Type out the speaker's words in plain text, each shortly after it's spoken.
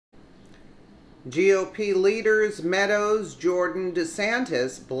GOP leaders Meadows, Jordan,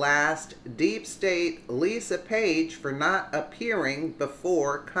 DeSantis blast deep state Lisa Page for not appearing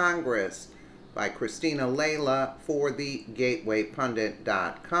before Congress, by Christina Layla for the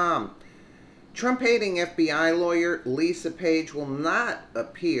GatewayPundit.com. Trump-hating FBI lawyer Lisa Page will not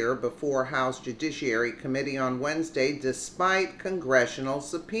appear before House Judiciary Committee on Wednesday despite congressional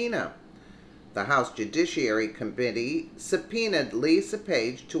subpoena. The House Judiciary Committee subpoenaed Lisa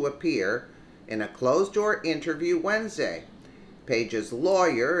Page to appear in a closed-door interview Wednesday. Page's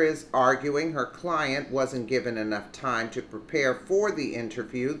lawyer is arguing her client wasn't given enough time to prepare for the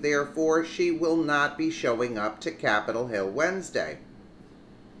interview, therefore she will not be showing up to Capitol Hill Wednesday.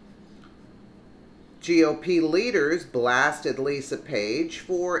 GOP leaders blasted Lisa Page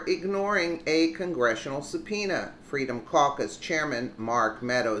for ignoring a congressional subpoena. Freedom Caucus Chairman Mark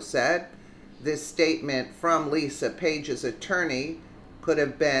Meadows said this statement from Lisa Page's attorney could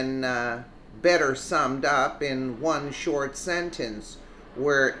have been better summed up in one short sentence: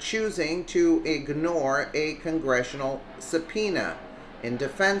 we're choosing to ignore a congressional subpoena.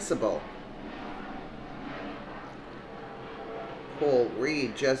 Indefensible. Paul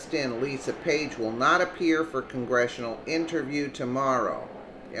Reed just in: Lisa Page will not appear for congressional interview tomorrow.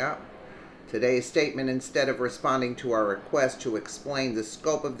 Yeah. Today's statement, instead of responding to our request to explain the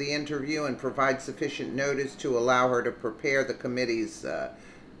scope of the interview and provide sufficient notice to allow her to prepare, the committees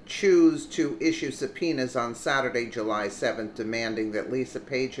choose to issue subpoenas on Saturday, July 7th, demanding that Lisa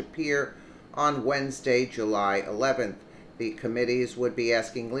Page appear on Wednesday, July 11th. The committees would be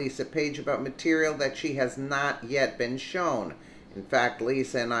asking Lisa Page about material that she has not yet been shown. In fact,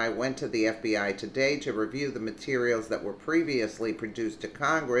 Lisa and I went to the FBI today to review the materials that were previously produced to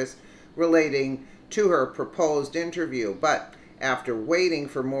Congress relating to her proposed interview, but after waiting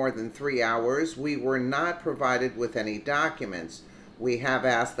for more than 3 hours, we were not provided with any documents. We have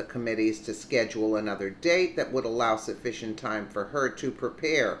asked the committees to schedule another date that would allow sufficient time for her to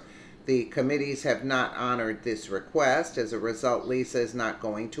prepare. The committees have not honored this request. As a result, Lisa is not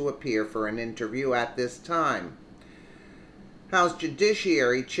going to appear for an interview at this time. House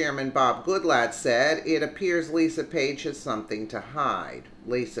Judiciary Chairman Bob Goodlatte said it appears Lisa Page has something to hide.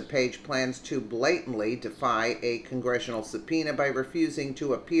 Lisa Page plans to blatantly defy a congressional subpoena by refusing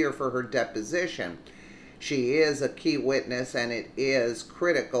to appear for her deposition. She is a key witness, and it is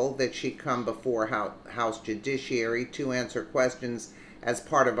critical that she come before House Judiciary to answer questions as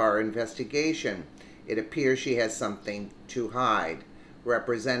part of our investigation. It appears she has something to hide.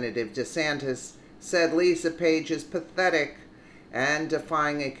 Representative DeSantis said Lisa Page is pathetic and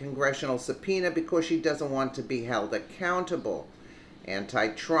defying a congressional subpoena because she doesn't want to be held accountable.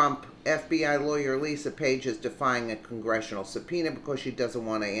 Anti-Trump FBI lawyer Lisa Page is defying a congressional subpoena because she doesn't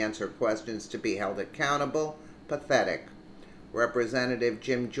want to answer questions to be held accountable. Pathetic. Representative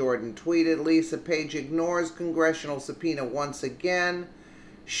Jim Jordan tweeted, Lisa Page ignores congressional subpoena once again,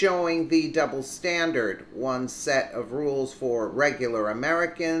 showing the double standard. One set of rules for regular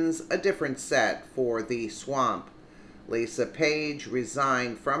Americans, a different set for the swamp. Lisa Page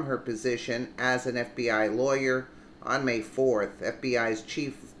resigned from her position as an FBI lawyer on May 4th. FBI's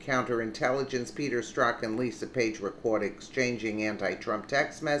chief of counterintelligence Peter Strzok and Lisa Page recorded exchanging anti-Trump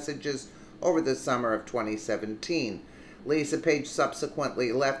text messages over the summer of 2017. Lisa Page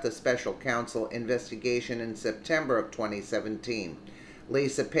subsequently left the special counsel investigation in September of 2017.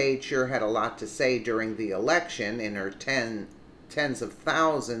 Lisa Page sure had a lot to say during the election in her tens of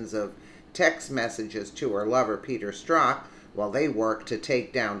thousands of text messages to her lover Peter Strzok while they worked to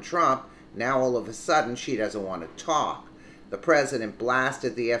take down Trump. Now all of a sudden she doesn't want to talk. The president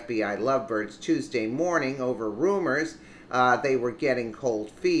blasted the FBI lovebirds Tuesday morning over rumors they were getting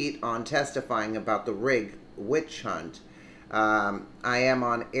cold feet on testifying about the rigged witch hunt. I am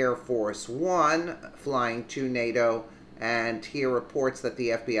on Air Force One flying to NATO, and here reports that the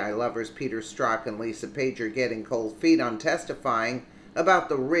FBI lovers Peter Strzok and Lisa Page are getting cold feet on testifying about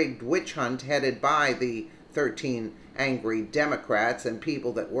the rigged witch hunt headed by the 13 angry Democrats and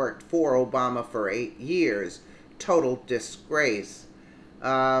people that worked for Obama for 8 years. Total disgrace.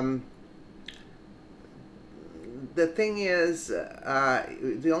 The thing is,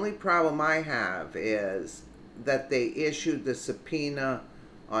 the only problem I have is that they issued the subpoena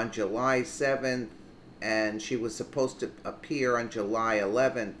on July 7th and she was supposed to appear on July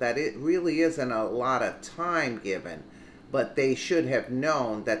 11th. That it really isn't a lot of time given. But they should have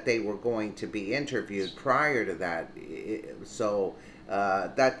known that they were going to be interviewed prior to that. So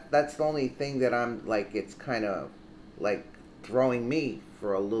that's the only thing that I'm like, it's kind of like throwing me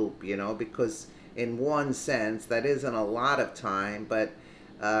for a loop, you know, because in one sense that isn't a lot of time, but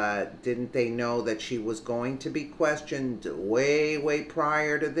Didn't they know that she was going to be questioned way, way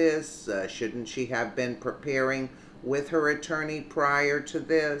prior to this? Shouldn't she have been preparing with her attorney prior to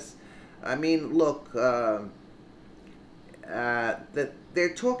this? I mean, look, that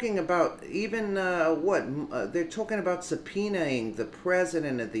they're talking about even they're talking about subpoenaing the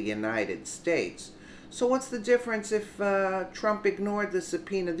president of the United States. So what's the difference if Trump ignored the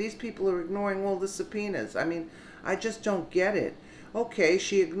subpoena? These people are ignoring all the subpoenas. I mean, I just don't get it. Okay,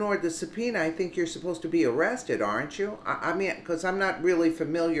 she ignored the subpoena. I think you're supposed to be arrested, aren't you? I mean, because I'm not really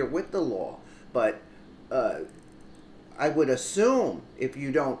familiar with the law, but I would assume if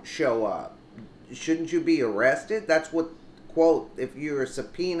you don't show up, shouldn't you be arrested? That's what, quote, if you're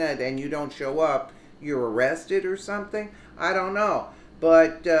subpoenaed and you don't show up, you're arrested or something? I don't know.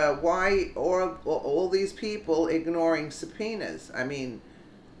 But why are all these people ignoring subpoenas? I mean,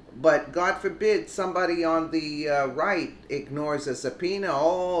 but God forbid somebody on the right ignores a subpoena.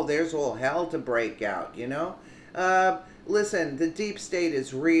 Oh, there's all hell to break out, you know? Listen, the deep state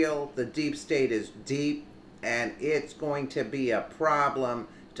is real. The deep state is deep. And it's going to be a problem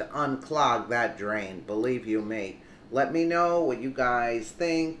to unclog that drain. Believe you me. Let me know what you guys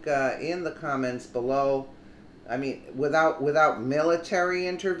think in the comments below. I mean, without military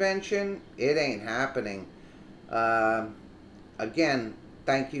intervention, it ain't happening. Again,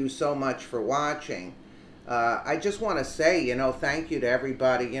 thank you so much for watching. I just want to say, you know, thank you to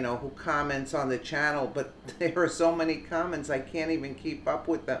everybody, you know, who comments on the channel. But there are so many comments, I can't even keep up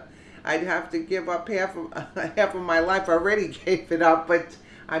with them. I'd have to give up half of my life. I already gave it up, but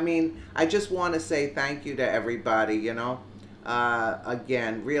I mean, I just want to say thank you to everybody, you know.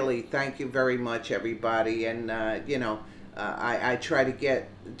 Again, really, thank you very much, everybody. And, you know, I try to get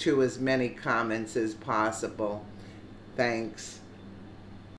to as many comments as possible. Thanks.